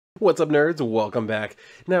What's up, nerds? Welcome back.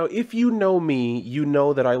 Now, if you know me, you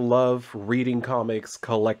know that I love reading comics,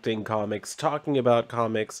 collecting comics, talking about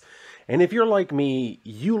comics, and if you're like me,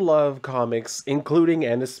 you love comics, including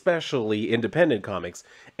and especially independent comics.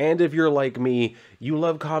 And if you're like me, you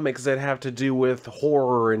love comics that have to do with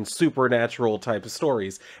horror and supernatural type of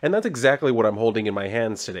stories. And that's exactly what I'm holding in my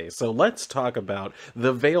hands today. So let's talk about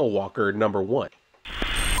The Veil Walker #1.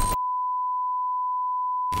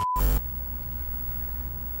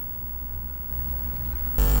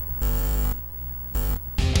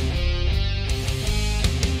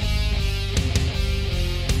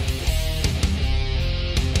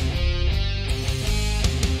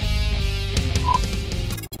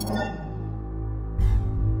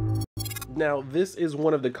 Now, this is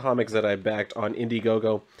one of the comics that I backed on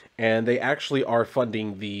Indiegogo, and they actually are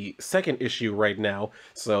funding the second issue right now,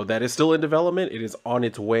 so that is still in development. It is on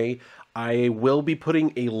its way. I will be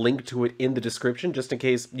putting a link to it in the description just in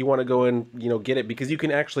case you want to go and, get it, because you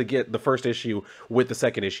can actually get the first issue with the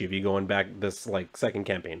second issue if you go and back this, second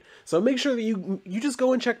campaign. So make sure that you just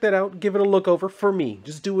go and check that out, give it a look over for me.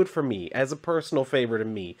 Just do it for me, as a personal favor to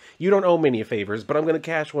me. You don't owe me any favors, but I'm going to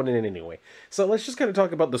cash one in anyway. So let's just kind of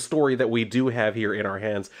talk about the story that we do have here in our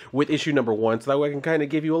hands with issue #1, so that way I can kind of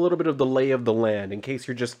give you a little bit of the lay of the land in case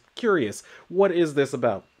you're just curious. What is this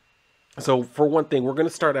about? So, for one thing, we're going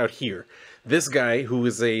to start out here. This guy, who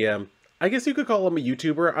is I guess you could call him a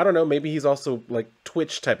YouTuber. I don't know, maybe he's also,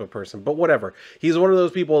 Twitch type of person, but whatever. He's one of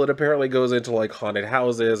those people that apparently goes into, haunted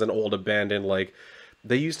houses and old abandoned,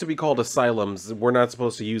 they used to be called asylums. We're not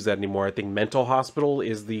supposed to use that anymore. I think mental hospital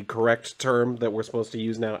is the correct term that we're supposed to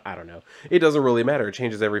use now. I don't know. It doesn't really matter. It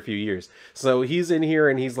changes every few years. So, he's in here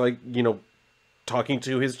and he's, talking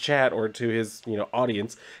to his chat or to his,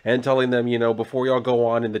 audience and telling them, before y'all go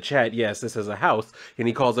on in the chat, yes, this is a house, and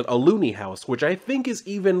he calls it a loony house, which I think is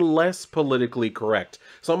even less politically correct.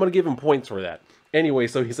 So I'm going to give him points for that. Anyway,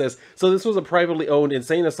 so he says, so this was a privately owned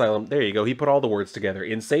insane asylum. There you go. He put all the words together.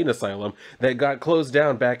 Insane asylum that got closed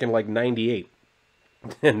down back in 98.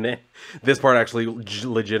 And then, this part actually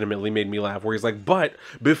legitimately made me laugh, where he's like, but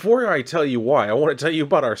before I tell you why, I want to tell you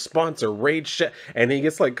about our sponsor, and he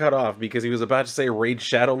gets cut off because he was about to say Raid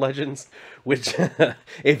Shadow Legends, which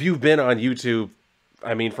if you've been on YouTube,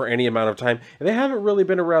 I mean, for any amount of time, they haven't really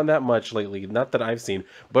been around that much lately, not that I've seen,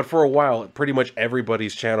 but for a while, pretty much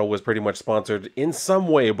everybody's channel was pretty much sponsored in some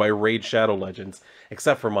way by Raid Shadow Legends,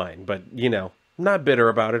 except for mine, but, not bitter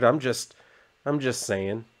about it, I'm just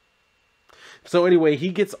saying. So anyway, he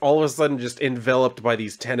gets all of a sudden just enveloped by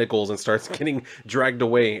these tentacles and starts getting dragged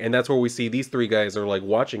away. And that's where we see these three guys are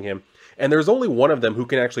watching him. And there's only one of them who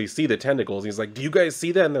can actually see the tentacles. He's like, do you guys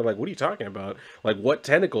see that? And they're like, what are you talking about? What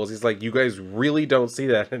tentacles? He's like, you guys really don't see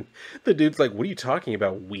that. And the dude's like, what are you talking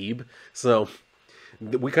about, weeb? So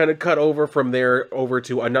we kind of cut over from there over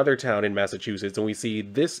to another town in Massachusetts. And we see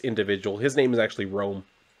this individual. His name is actually Rome.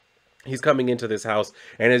 He's coming into this house.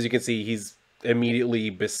 And as you can see, he's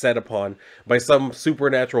immediately beset upon by some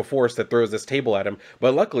supernatural force that throws this table at him,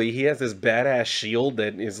 but luckily he has this badass shield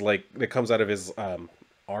that is that comes out of his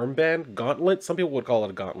armband, gauntlet. Some people would call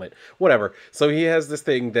it a gauntlet, whatever. So he has this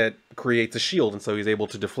thing that creates a shield, and so he's able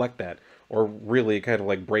to deflect that, or really it kind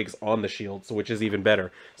of breaks on the shield, so which is even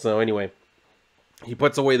better. So anyway, he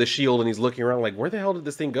puts away the shield and he's looking around where the hell did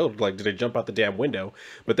this thing go? Did it jump out the damn window?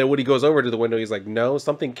 But then when he goes over to the window, he's like, no,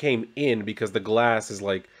 something came in, because the glass is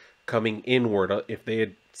coming inward. If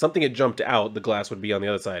something had jumped out, the glass would be on the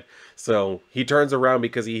other side. So he turns around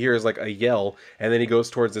because he hears a yell, and then he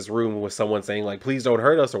goes towards this room with someone saying please don't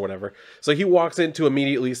hurt us or whatever. So he walks in to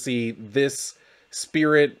immediately see this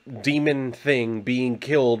spirit demon thing being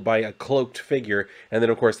killed by a cloaked figure, and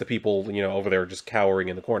then of course the people over there just cowering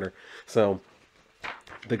in the corner. So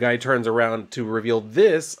the guy turns around to reveal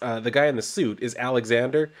this. The guy in the suit is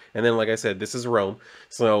Alexander, and then, like I said, this is Rome.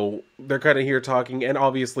 So they're kind of here talking, and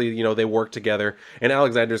obviously, they work together. And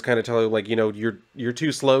Alexander's kind of telling, you're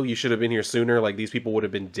too slow. You should have been here sooner. These people would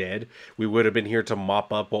have been dead. We would have been here to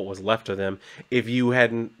mop up what was left of them if you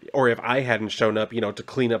hadn't, or if I hadn't shown up, to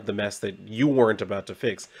clean up the mess that you weren't about to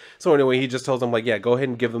fix. So anyway, he just tells them, yeah, go ahead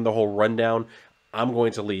and give them the whole rundown. I'm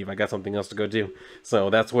going to leave. I got something else to go do.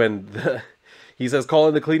 So that's when he says, call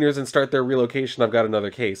in the cleaners and start their relocation. I've got another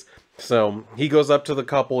case. So he goes up to the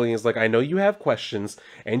couple and he's like, I know you have questions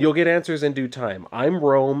and you'll get answers in due time. I'm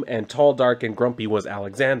Rome, and tall, dark, and grumpy was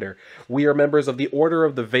Alexander. We are members of the Order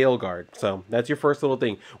of the Veil Guard. So that's your first little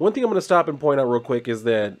thing. One thing I'm going to stop and point out real quick is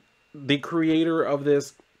that the creator of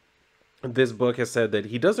this book has said that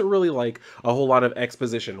he doesn't really like a whole lot of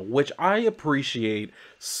exposition, which I appreciate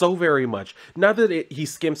so very much. Not that he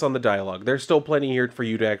skimps on the dialogue. There's still plenty here for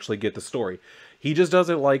you to actually get the story. He just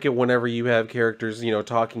doesn't like it whenever you have characters, you know,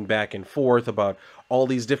 talking back and forth about all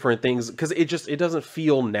these different things, because it doesn't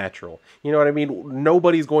feel natural. You know what I mean?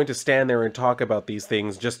 Nobody's going to stand there and talk about these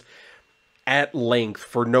things just at length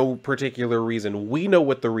for no particular reason. We know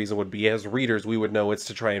what the reason would be. As readers, we would know it's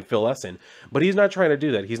to try and fill us in. But he's not trying to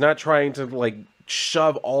do that. He's not trying to, like,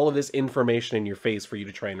 shove all of this information in your face for you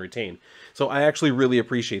to try and retain. So I actually really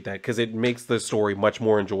appreciate that, because it makes the story much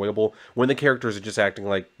more enjoyable when the characters are just acting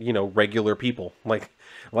like, you know, regular people,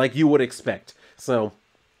 like you would expect. So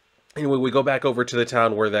anyway, we go back over to the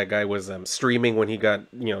town where that guy was streaming when he got,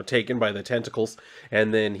 you know, taken by the tentacles.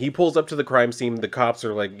 And then he pulls up to the crime scene. The cops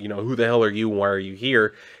are like, you know, who the hell are you? Why are you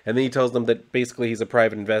here? And then he tells them that basically he's a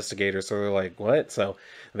private investigator. So they're like, what? So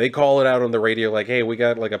they call it out on the radio like, hey, we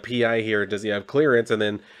got like a PI here. Does he have clearance? And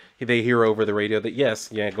then they hear over the radio that, yes,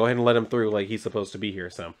 yeah, go ahead and let him through. Like, he's supposed to be here.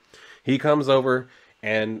 So he comes over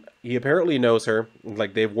and he apparently knows her.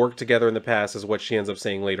 Like, they've worked together in the past is what she ends up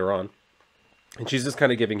saying later on. And she's just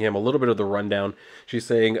kind of giving him a little bit of the rundown. She's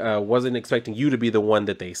saying, wasn't expecting you to be the one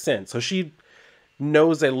that they sent. So she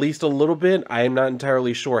knows at least a little bit. I am not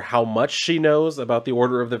entirely sure how much she knows about the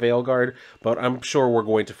Order of the Veil Guard, but I'm sure we're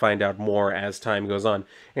going to find out more as time goes on.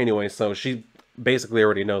 Anyway, so she basically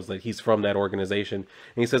already knows that he's from that organization.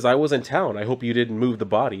 And he says, I was in town. I hope you didn't move the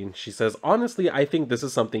body. And she says, honestly, I think this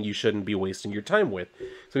is something you shouldn't be wasting your time with.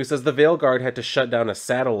 So he says, the Veil Guard had to shut down a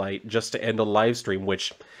satellite just to end a live stream,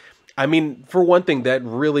 which, I mean, for one thing, that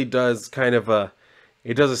really does kind of,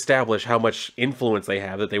 it does establish how much influence they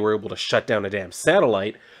have, that they were able to shut down a damn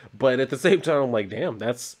satellite. But at the same time, I'm like, damn,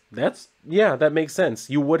 yeah, that makes sense.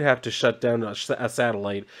 You would have to shut down a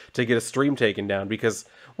satellite to get a stream taken down because,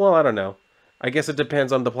 well, I don't know. I guess it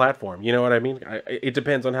depends on the platform, you know what I mean? It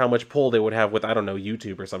depends on how much pull they would have with, I don't know,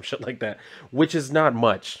 YouTube or some shit like that, which is not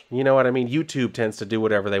much, you know what I mean? YouTube tends to do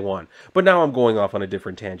whatever they want. But now I'm going off on a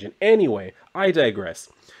different tangent. Anyway, I digress.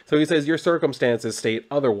 So he says, your circumstances state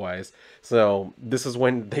otherwise. So this is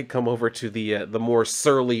when they come over to the more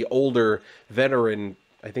surly, older veteran,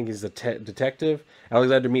 I think he's a detective,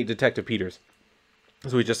 Alexander meet Detective Peters.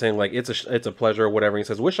 So he's just saying, like, it's a pleasure or whatever. He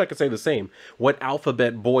says, wish I could say the same. What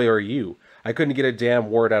alphabet boy are you? I couldn't get a damn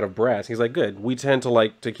word out of brass. He's like, good. We tend to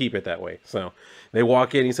like to keep it that way. So they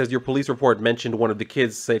walk in. He says, your police report mentioned one of the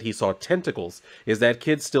kids said he saw tentacles. Is that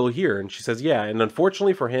kid still here? And she says, yeah. And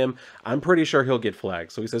unfortunately for him, I'm pretty sure he'll get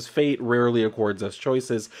flagged. So he says, fate rarely accords us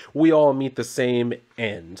choices. We all meet the same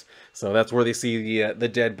end. So that's where they see the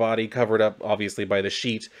dead body covered up, obviously, by the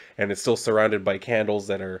sheet. And it's still surrounded by candles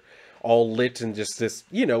that are all lit in just this,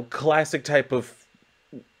 you know, classic type of,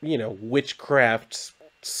 you know, witchcraft,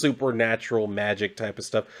 supernatural magic type of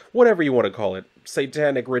stuff, whatever you want to call it,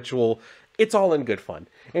 satanic ritual. It's all in good fun.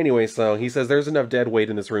 Anyway, so he says, there's enough dead weight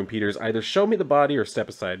in this room, Peters. Either show me the body or step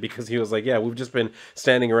aside, because he was like, yeah, we've just been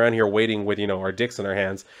standing around here waiting with, you know, our dicks in our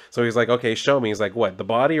hands. So he's like, okay, show me. He's like, what, the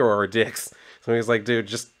body or our dicks? So he's like, dude,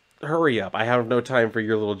 just hurry up. I have no time for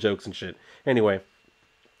your little jokes and shit. Anyway,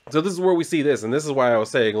 so this is where we see this, and this is why I was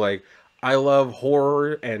saying, like, I love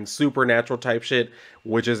horror and supernatural type shit,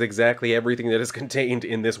 which is exactly everything that is contained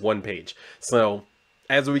in this one page. So,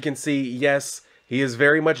 as we can see, yes, he is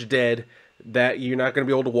very much dead, that you're not going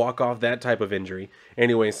to be able to walk off that type of injury.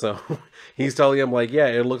 Anyway, so, he's telling him, like, yeah,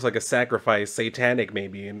 it looks like a sacrifice, satanic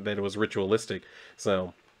maybe, and that it was ritualistic.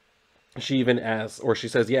 So she even asks, or she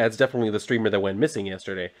says, yeah, it's definitely the streamer that went missing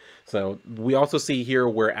yesterday. So we also see here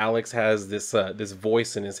where Alex has this this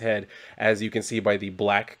voice in his head, as you can see by the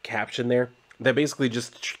black caption there, that basically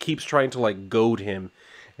just keeps trying to, like, goad him.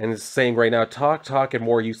 And it's saying right now, talk, and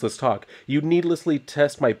more useless talk. You needlessly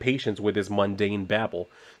test my patience with his mundane babble.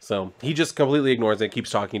 So he just completely ignores it, keeps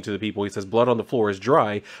talking to the people. He says, blood on the floor is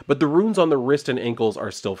dry, but the runes on the wrist and ankles are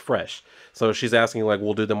still fresh. So she's asking, like,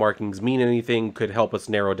 well, do the markings mean anything? Could help us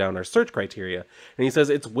narrow down our search criteria. And he says,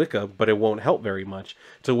 it's Wicca, but it won't help very much.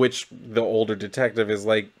 To which the older detective is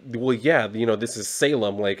like, well, yeah, you know, this is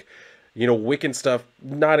Salem, like, you know, Wiccan stuff,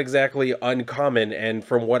 not exactly uncommon. And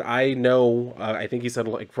from what I know, I think he said,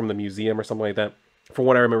 like, from the museum or something like that. From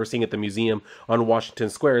what I remember seeing at the museum on Washington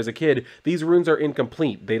Square as a kid, these runes are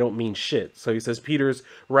incomplete. They don't mean shit. So he says, Peters,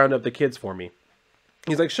 round up the kids for me.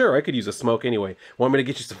 He's like, sure, I could use a smoke anyway. Want me to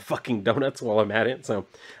get you some fucking donuts while I'm at it? So,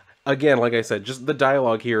 again, like I said, just the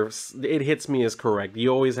dialogue here, it hits me as correct. You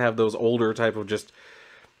always have those older type of just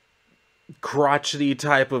crotchety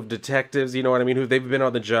type of detectives, you know what I mean, who they've been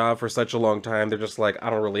on the job for such a long time. They're just like, I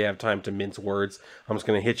don't really have time to mince words. I'm just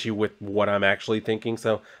going to hit you with what I'm actually thinking.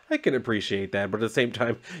 So I can appreciate that, but at the same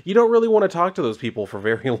time, you don't really want to talk to those people for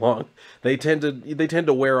very long. They tend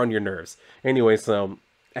to wear on your nerves. Anyway, so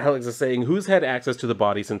Alex is saying, who's had access to the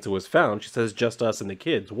body since it was found? She says, just us and the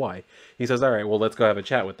kids. Why? He says, all right, well, let's go have a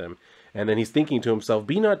chat with them. And then he's thinking to himself,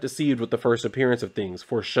 be not deceived with the first appearance of things,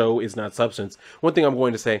 for show is not substance. One thing I'm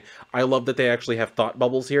going to say, I love that they actually have thought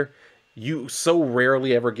bubbles here. You so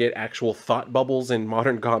rarely ever get actual thought bubbles in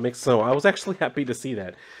modern comics, so I was actually happy to see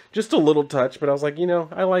that. Just a little touch, but I was like, you know,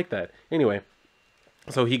 I like that. Anyway,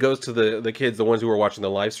 so he goes to the kids, the ones who were watching the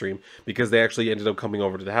live stream, because they actually ended up coming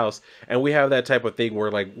over to the house. And we have that type of thing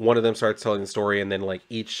where, like, one of them starts telling the story, and then, like,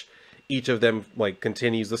 each of them, like,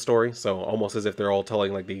 continues the story. So almost as if they're all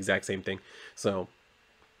telling, like, the exact same thing. So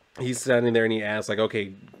he's standing there and he asks, like,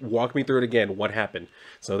 okay, walk me through it again. What happened?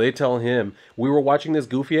 So they tell him, we were watching this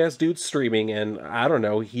goofy ass dude streaming, and I don't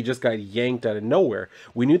know, he just got yanked out of nowhere.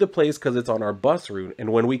 We knew the place because it's on our bus route,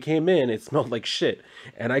 and when we came in, it smelled like shit.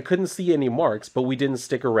 And I couldn't see any marks, but we didn't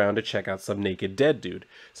stick around to check out some naked dead dude.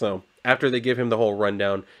 So after they give him the whole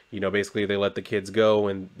rundown, you know, basically they let the kids go,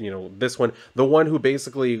 and, you know, this one, the one who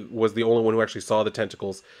basically was the only one who actually saw the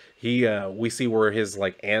tentacles, we see where his,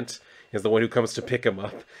 like, aunt is the one who comes to pick him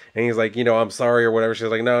up. And he's like, you know, I'm sorry or whatever. She's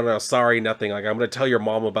like, no, sorry, nothing. Like, I'm going to tell your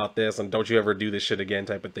mom about this and don't you ever do this shit again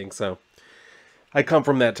type of thing. So I come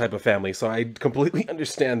from that type of family, so I completely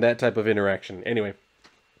understand that type of interaction. Anyway,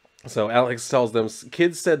 so Alex tells them,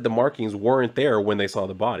 kids said the markings weren't there when they saw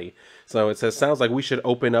the body. So it says, sounds like we should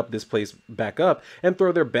open up this place back up and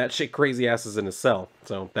throw their batshit crazy asses in a cell.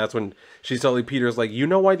 So that's when she's telling Peter's like, you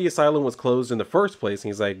know why the asylum was closed in the first place? And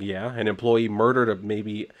he's like, yeah, an employee murdered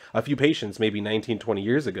maybe a few patients maybe 19, 20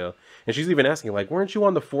 years ago. And she's even asking, like, weren't you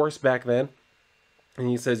on the force back then? And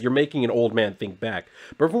he says, you're making an old man think back.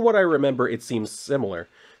 But from what I remember, it seems similar.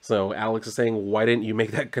 So Alex is saying, why didn't you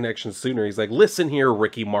make that connection sooner? He's like, listen here,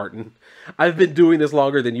 Ricky Martin. I've been doing this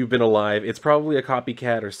longer than you've been alive. It's probably a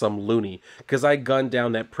copycat or some loony. Because I gunned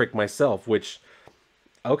down that prick myself, which,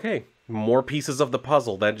 okay, more pieces of the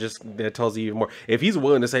puzzle. That tells you even more. If he's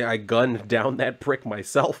willing to say, I gunned down that prick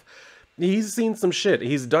myself, he's seen some shit.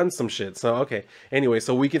 He's done some shit. So, okay. Anyway,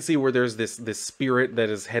 so we can see where there's this spirit that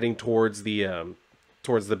is heading towards the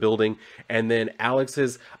building, and then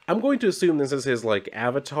Alex's, I'm going to assume this is his, like,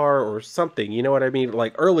 avatar or something, you know what I mean?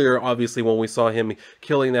 Like, earlier, obviously, when we saw him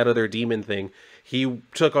killing that other demon thing, he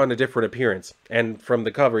took on a different appearance, and from the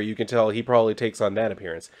cover, you can tell he probably takes on that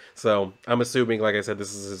appearance. So, I'm assuming, like I said,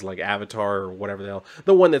 this is his, like, avatar or whatever the hell,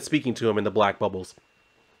 the one that's speaking to him in the black bubbles.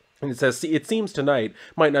 And it says, it seems tonight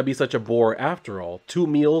might not be such a bore after all. 2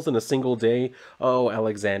 meals in a single day? Oh,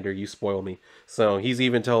 Alexander, you spoil me. So he's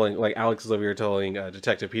even telling, like, Alex is over here telling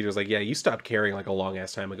Detective Peters, like, yeah, you stopped caring like a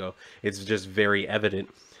long-ass time ago. It's just very evident.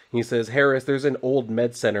 He says, Harris, there's an old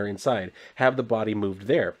med center inside. Have the body moved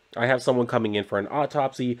there. I have someone coming in for an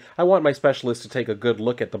autopsy. I want my specialist to take a good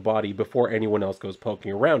look at the body before anyone else goes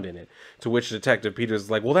poking around in it. To which Detective Peters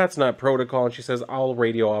is like, well, that's not protocol. And she says, I'll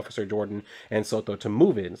radio Officer Jordan and Soto to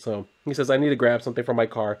move it. So he says, I need to grab something from my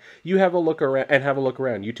car. You have a look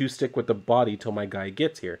around. You two stick with the body till my guy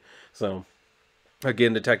gets here. So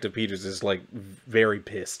again, Detective Peters is, like, very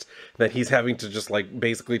pissed that he's having to just, like,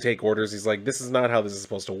 basically take orders. He's like, this is not how this is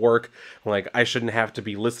supposed to work. Like, I shouldn't have to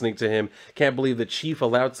be listening to him. Can't believe the chief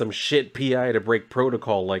allowed some shit PI to break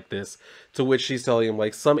protocol like this. To which she's telling him,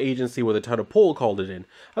 like, some agency with a ton of pull called it in.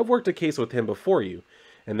 I've worked a case with him before you.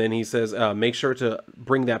 And then he says, make sure to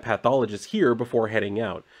bring that pathologist here before heading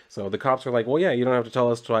out. So the cops are like, well, yeah, you don't have to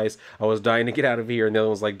tell us twice. I was dying to get out of here. And the other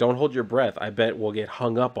one's like, don't hold your breath. I bet we'll get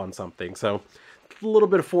hung up on something. So a little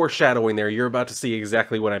bit of foreshadowing there. You're about to see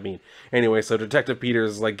exactly what I mean. Anyway, so Detective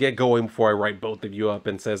Peters is like, get going before I write both of you up,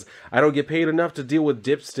 and says, I don't get paid enough to deal with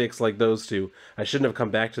dipsticks like those two. I shouldn't have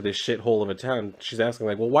come back to this shithole of a town. She's asking,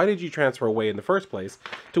 like, well, why did you transfer away in the first place?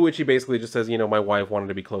 To which he basically just says, you know, my wife wanted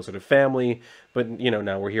to be closer to family, but, you know,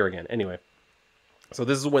 now we're here again. Anyway. So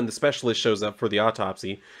this is when the specialist shows up for the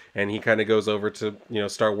autopsy, and he kind of goes over to, you know,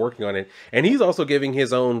 start working on it. And he's also giving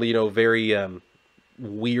his own, you know, very,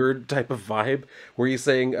 weird type of vibe where he's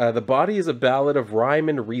saying the body is a ballad of rhyme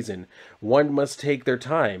and reason. One must take their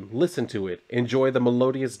time, listen to it, enjoy the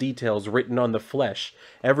melodious details written on the flesh.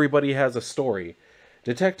 Everybody has a story.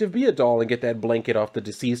 Detective, be a doll and get that blanket off the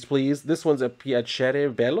deceased, please. This one's a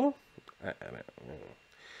piacere bello.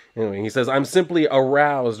 Anyway, he says, I'm simply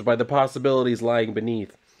aroused by the possibilities lying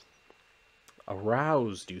beneath.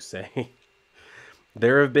 Aroused, you say?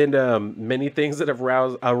 There have been many things that have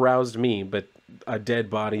aroused me, but a dead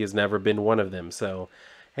body has never been one of them. So,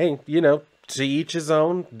 hey, you know, to each his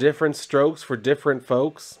own, different strokes for different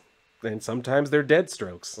folks. And sometimes they're dead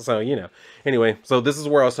strokes. So, you know. Anyway, so this is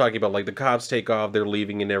where I was talking about, like, the cops take off, they're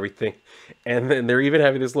leaving and everything. And then they're even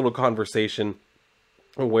having this little conversation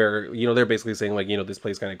where, you know, they're basically saying, like, you know, this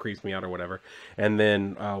place kind of creeps me out or whatever. And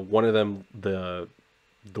then one of them, the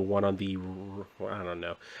one on the, I don't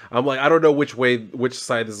know. I'm like, I don't know which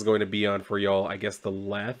side this is going to be on for y'all. I guess the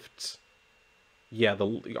left. Yeah,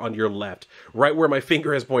 the on your left, right where my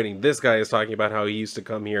finger is pointing. This guy is talking about how he used to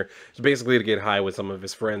come here basically to get high with some of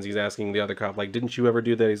his friends. He's asking the other cop, like, didn't you ever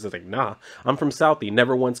do that? He's like, nah, I'm from Southie.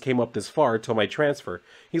 Never once came up this far till my transfer.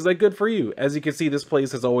 He's like, good for you. As you can see, this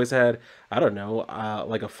place has always had, I don't know,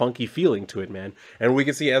 like a funky feeling to it, man. And we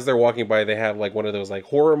can see as they're walking by, they have like one of those like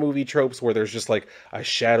horror movie tropes where there's just like a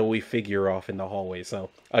shadowy figure off in the hallway. So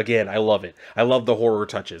again, I love it. I love the horror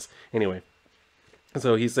touches. Anyway.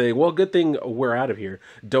 So he's saying, well, good thing we're out of here.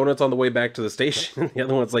 Donuts on the way back to the station. The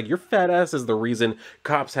other one's like, your fat ass is the reason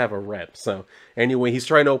cops have a rep. So anyway, he's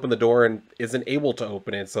trying to open the door and isn't able to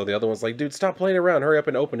open it. So the other one's like, dude, stop playing around. Hurry up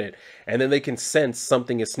and open it. And then they can sense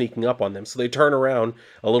something is sneaking up on them. So they turn around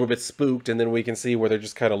a little bit spooked. And then we can see where they're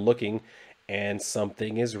just kind of looking and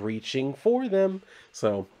something is reaching for them.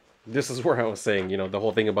 So this is where I was saying, you know, the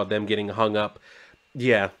whole thing about them getting hung up.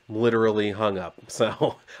 Yeah, literally hung up.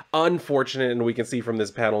 So, unfortunate, and we can see from this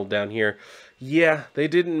panel down here, yeah, they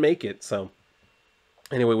didn't make it. So,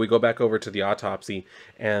 anyway, we go back over to the autopsy,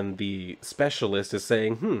 and the specialist is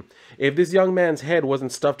saying, if this young man's head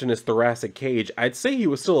wasn't stuffed in his thoracic cage, I'd say he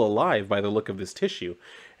was still alive by the look of this tissue.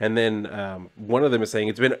 And then one of them is saying,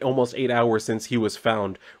 it's been almost 8 hours since he was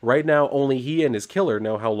found. Right now, only he and his killer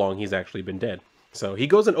know how long he's actually been dead. So he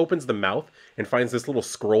goes and opens the mouth and finds this little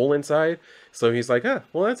scroll inside. So he's like,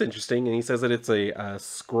 well, that's interesting. And he says that it's a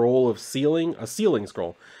scroll of sealing, a sealing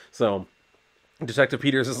scroll. So Detective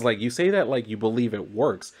Peters is like, you say that like you believe it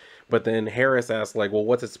works. But then Harris asks, like, well,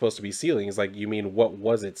 what's it supposed to be sealing? He's like, you mean what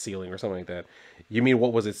was it sealing or something like that? You mean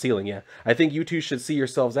what was it sealing? Yeah. I think you two should see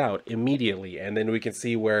yourselves out immediately. And then we can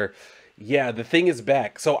see where, yeah, the thing is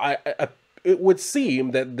back. So it would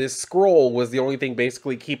seem that this scroll was the only thing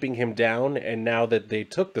basically keeping him down, and now that they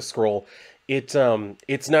took the scroll, it's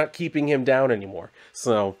not keeping him down anymore.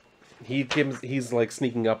 So he's like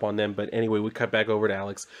sneaking up on them. But anyway, we cut back over to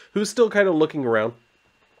Alex, who's still kind of looking around,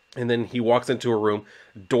 and then he walks into a room,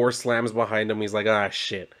 door slams behind him. He's like, ah,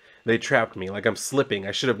 shit. They trapped me. Like, I'm slipping.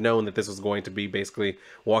 I should have known that this was going to be basically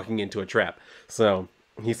walking into a trap. So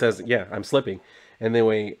he says, yeah, I'm slipping. And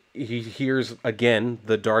then he hears again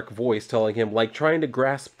the dark voice telling him, like trying to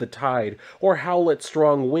grasp the tide or howl at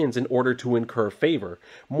strong winds in order to incur favor.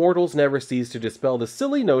 Mortals never cease to dispel the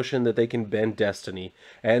silly notion that they can bend destiny,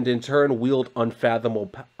 and in turn wield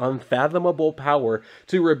unfathomable power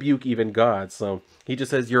to rebuke even gods. So he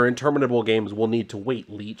just says, your interminable games will need to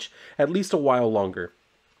wait, leech, at least a while longer.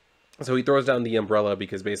 So he throws down the umbrella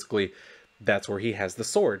because basically that's where he has the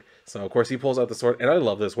sword. So, of course, he pulls out the sword, and I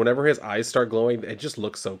love this. Whenever his eyes start glowing, it just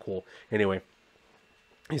looks so cool. Anyway,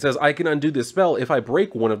 he says, I can undo this spell if I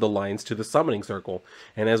break one of the lines to the summoning circle.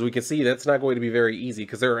 And as we can see, that's not going to be very easy,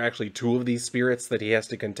 because there are actually 2 of these spirits that he has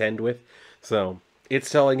to contend with. So, it's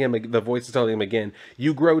telling him, the voice is telling him again,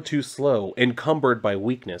 you grow too slow, encumbered by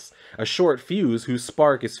weakness. A short fuse whose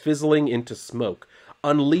spark is fizzling into smoke.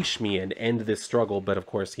 Unleash me and end this struggle. But, of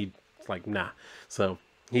course, he's like, nah. So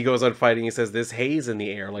he goes on fighting. He says, this haze in the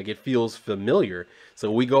air, like, it feels familiar. So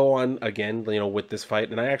we go on again, you know, with this fight.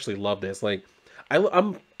 And I actually love this. Like,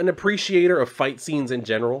 I'm an appreciator of fight scenes in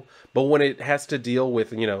general. But when it has to deal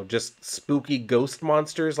with, you know, just spooky ghost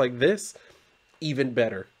monsters like this, even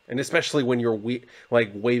better. And especially when you're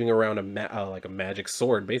like waving around like a magic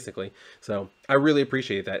sword, basically. So I really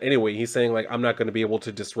appreciate that. Anyway, he's saying like, I'm not going to be able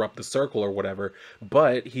to disrupt the circle or whatever.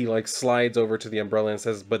 But he like slides over to the umbrella and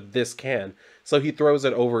says, but this can. So he throws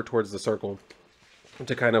it over towards the circle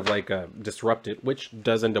to kind of like disrupt it, which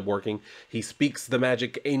does end up working. He speaks the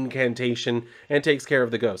magic incantation and takes care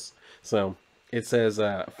of the ghosts. So it says,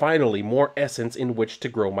 finally, more essence in which to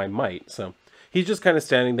grow my might. So he's just kind of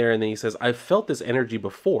standing there, and then he says, I've felt this energy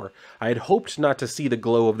before. I had hoped not to see the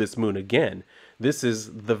glow of this moon again. This is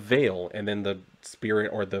the veil. And then the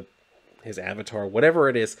spirit or his avatar, whatever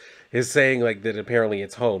it is saying like that apparently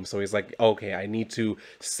it's home. So he's like, okay, I need to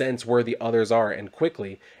sense where the others are and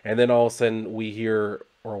quickly. And then all of a sudden we hear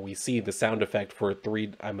or we see the sound effect for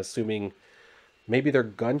 3, I'm assuming maybe they're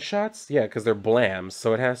gunshots? Yeah, because they're blams,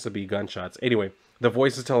 so it has to be gunshots. Anyway, the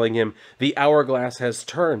voice is telling him, the hourglass has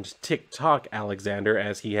turned. Tick-tock, Alexander,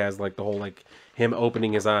 as he has, like, the whole, like, him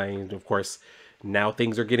opening his eye. And, of course, now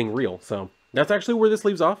things are getting real. So that's actually where this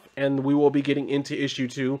leaves off. And we will be getting into issue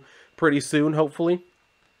 2 pretty soon, hopefully.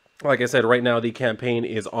 Like I said, right now the campaign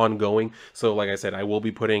is ongoing. So, like I said, I will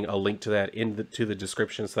be putting a link to that to the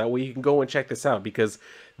description. So that way you can go and check this out. Because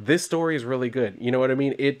this story is really good. You know what I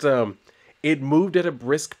mean? It moved at a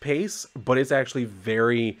brisk pace, but it's actually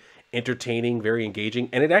very entertaining, very engaging,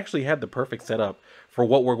 and it actually had the perfect setup for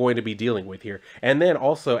what we're going to be dealing with here. And then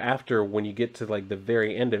also after, when you get to like the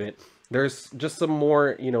very end of it, there's just some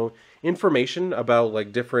more, you know, information about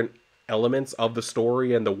like different elements of the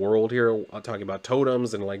story and the world here. I'm talking about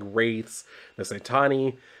totems and like wraiths, the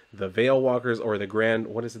Saitani, the Veil Walkers, or the Grand,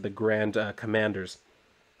 what is it, the Grand Commanders.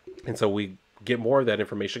 And so we get more of that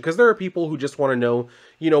information because there are people who just want to know,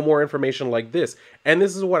 you know, more information like this. And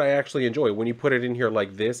this is what I actually enjoy when you put it in here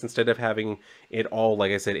like this, instead of having it all,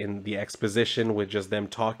 like I said, in the exposition with just them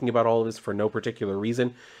talking about all of this for no particular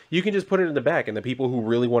reason. You can just put it in the back, and the people who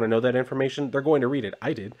really want to know that information, they're going to read it.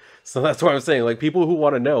 I did. So that's what I'm saying. Like, people who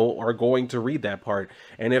want to know are going to read that part.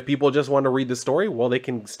 And if people just want to read the story, well, they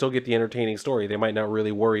can still get the entertaining story. They might not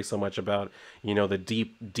really worry so much about, you know, the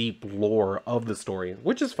deep lore of the story,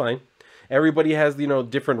 which is fine. Everybody has, you know,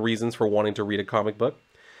 different reasons for wanting to read a comic book.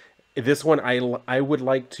 This one, I would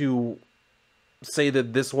like to say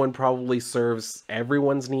that this one probably serves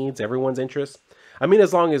everyone's needs, everyone's interests. I mean,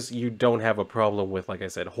 as long as you don't have a problem with, like I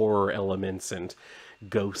said, horror elements and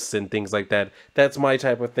ghosts and things like that. That's my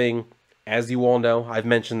type of thing. As you all know, I've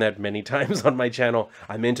mentioned that many times on my channel.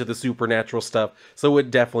 I'm into the supernatural stuff, so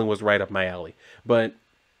it definitely was right up my alley. But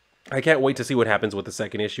I can't wait to see what happens with the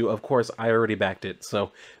second issue. Of course, I already backed it,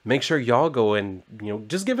 so make sure y'all go and, you know,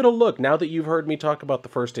 just give it a look. Now that you've heard me talk about the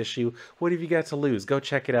first issue, what have you got to lose? Go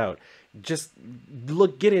check it out. Just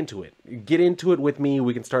look, get into it. Get into it with me.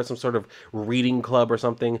 We can start some sort of reading club or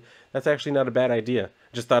something. That's actually not a bad idea.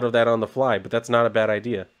 Just thought of that on the fly, but that's not a bad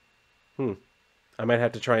idea. I might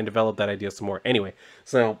have to try and develop that idea some more. Anyway,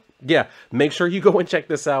 so yeah, make sure you go and check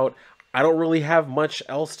this out. I don't really have much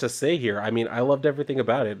else to say here. I mean, I loved everything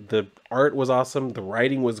about it. The art was awesome. The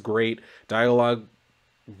writing was great. Dialogue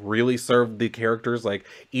really served the characters. Like,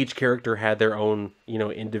 each character had their own, you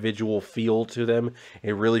know, individual feel to them.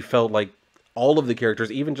 It really felt like all of the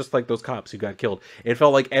characters, even just like those cops who got killed, it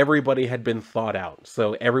felt like everybody had been thought out.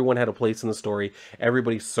 So everyone had a place in the story.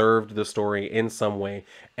 Everybody served the story in some way.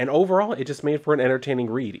 And overall, it just made for an entertaining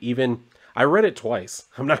read. Even I read it twice.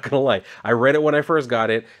 I'm not going to lie. I read it when I first got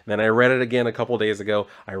it. Then I read it again a couple days ago.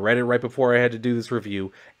 I read it right before I had to do this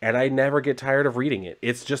review. And I never get tired of reading it.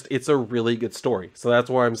 It's a really good story. So that's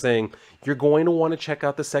why I'm saying you're going to want to check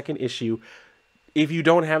out the second issue. If you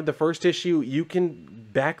don't have the first issue, you can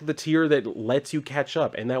back the tier that lets you catch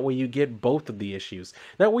up. And that way you get both of the issues.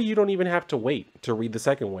 That way you don't even have to wait to read the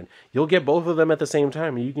second one. You'll get both of them at the same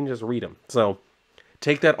time and you can just read them. So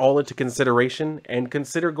take that all into consideration and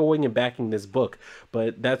consider going and backing this book.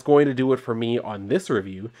 But that's going to do it for me on this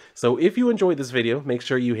review. So if you enjoyed this video, make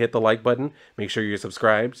sure you hit the like button. Make sure you're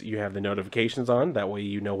subscribed. You have the notifications on. That way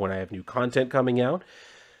you know when I have new content coming out.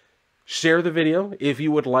 Share the video if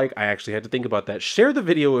you would like. I actually had to think about that. Share the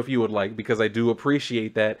video if you would like, because I do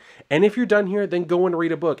appreciate that. And if you're done here, then go and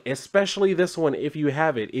read a book, especially this one if you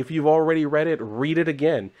have it. If you've already read it, read it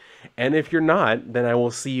again. And if you're not, then I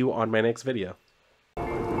will see you on my next video.